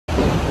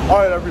All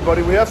right,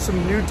 everybody, we have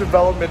some new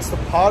developments. The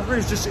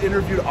Padres just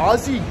interviewed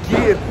Ozzie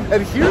Guillen,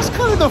 and here's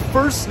kind of the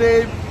first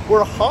name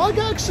where HOG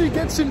actually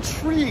gets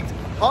intrigued.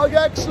 HOG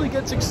actually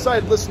gets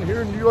excited. Listen,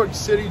 here in New York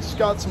City, just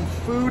got some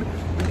food.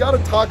 We got to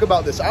talk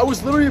about this. I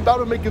was literally about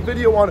to make a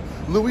video on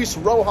Luis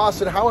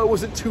Rojas and how I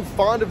wasn't too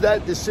fond of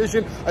that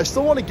decision. I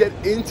still want to get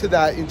into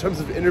that in terms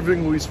of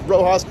interviewing Luis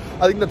Rojas.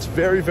 I think that's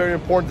very, very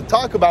important to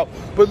talk about.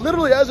 But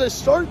literally, as I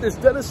start this,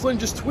 Dennis Lin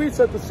just tweets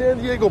that the San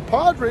Diego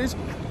Padres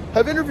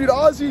have interviewed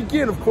Ozzie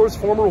Guillen, of course,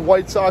 former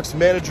White Sox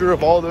manager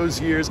of all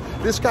those years.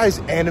 This guy's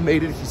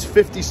animated. He's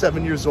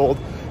 57 years old.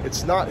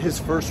 It's not his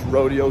first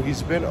rodeo.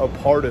 He's been a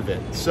part of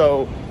it.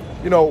 So,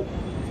 you know,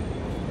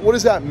 what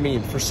does that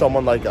mean for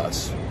someone like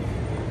us?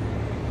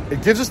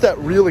 It gives us that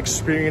real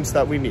experience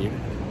that we need.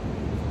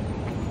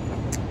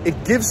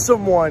 It gives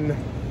someone,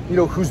 you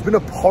know, who's been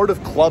a part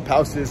of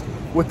clubhouses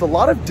with a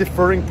lot of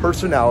differing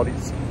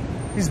personalities.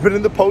 He's been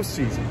in the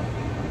postseason.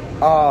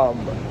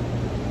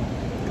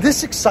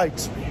 This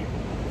excites me.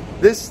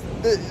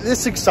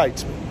 This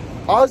excites me.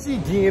 Ozzie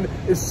Guillen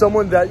is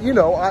someone that, you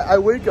know, I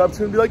wake up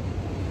to and be like,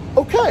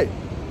 okay,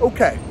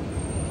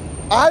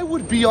 I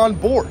would be on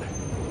board.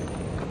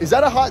 Is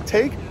that a hot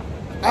take?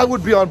 I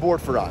would be on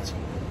board for Oz.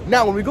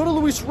 Now, when we go to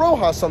Luis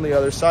Rojas on the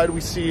other side,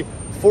 we see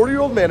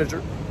 40-year-old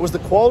manager, was the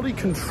quality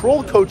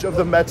control coach of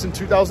the Mets in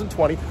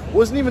 2020,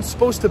 wasn't even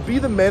supposed to be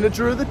the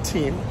manager of the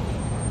team,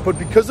 but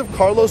because of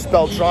Carlos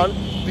Beltran,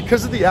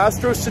 because of the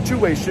Astros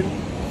situation,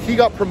 he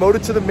got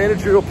promoted to the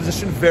managerial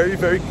position very,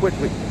 very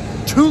quickly.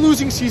 2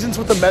 losing seasons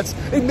with the Mets.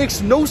 It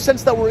makes no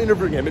sense that we're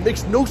interviewing him. It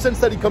makes no sense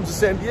that he comes to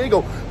San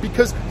Diego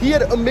because he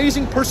had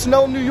amazing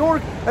personnel in New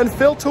York and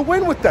failed to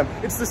win with them.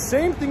 It's the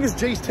same thing as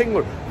Jace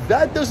Tingler.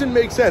 That doesn't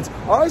make sense.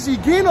 Ozzie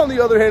Guillen, on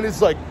the other hand,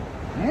 is like,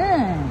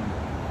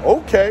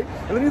 okay.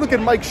 And then you look at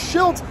Mike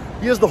Schildt.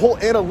 He has the whole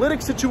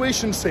analytics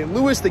situation in St.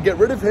 Louis. They get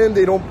rid of him.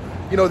 They don't,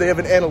 you know, they have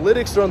an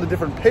analytics. They're on the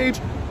different page.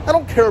 I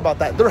don't care about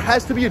that. There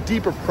has to be a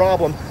deeper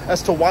problem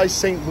as to why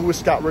St.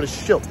 Louis got rid of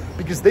Schildt,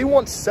 because they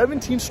won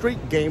 17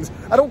 straight games.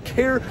 I don't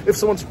care if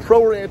someone's pro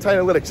or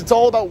anti-analytics. It's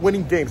all about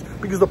winning games,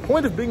 because the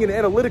point of being an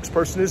analytics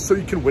person is so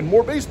you can win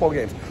more baseball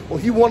games. Well,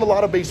 he won a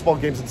lot of baseball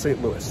games in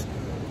St. Louis.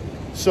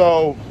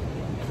 So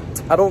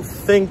I don't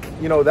think,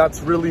 you know,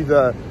 that's really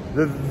the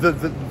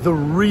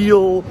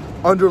real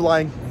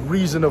underlying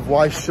reason of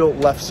why Schildt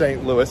left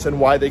St. Louis and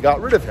why they got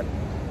rid of him.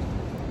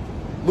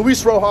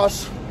 Luis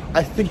Rojas,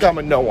 I think I'm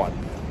a no on.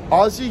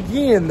 Ozzie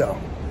Guillen, though,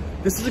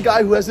 this is a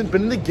guy who hasn't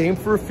been in the game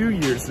for a few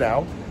years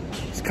now.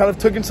 He's kind of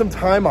taken some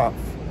time off.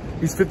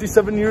 He's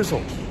 57 years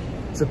old.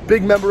 He's a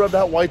big member of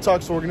that White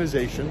Sox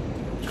organization.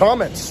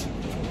 Comments.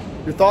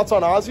 Your thoughts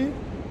on Ozzie?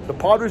 The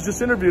Padres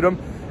just interviewed him,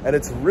 and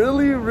it's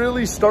really,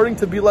 really starting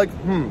to be like,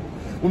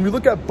 When we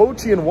look at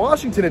Bochy in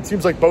Washington, it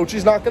seems like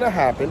Bochy's not going to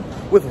happen.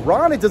 With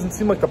Ron, it doesn't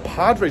seem like the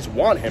Padres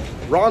want him.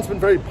 Ron's been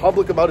very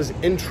public about his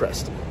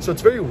interest. So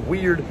it's very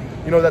weird,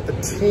 you know, that the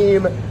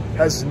team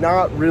has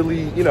not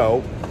really, you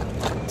know,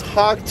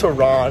 talked to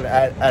Ron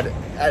at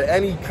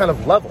any kind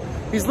of level.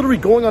 He's literally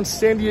going on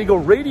San Diego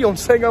radio and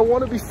saying, I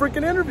want to be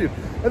freaking interviewed.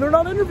 And they're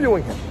not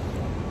interviewing him.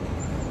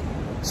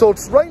 So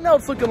it's right now,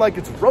 it's looking like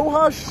it's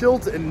Rojas,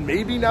 Schildt, and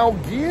maybe now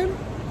Guillen.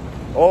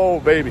 Oh,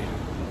 baby.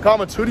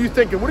 Comments, who do you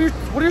think? And what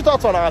are your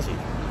thoughts on Ozzie?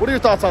 What are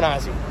your thoughts on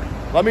Ozzie?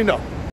 Let me know.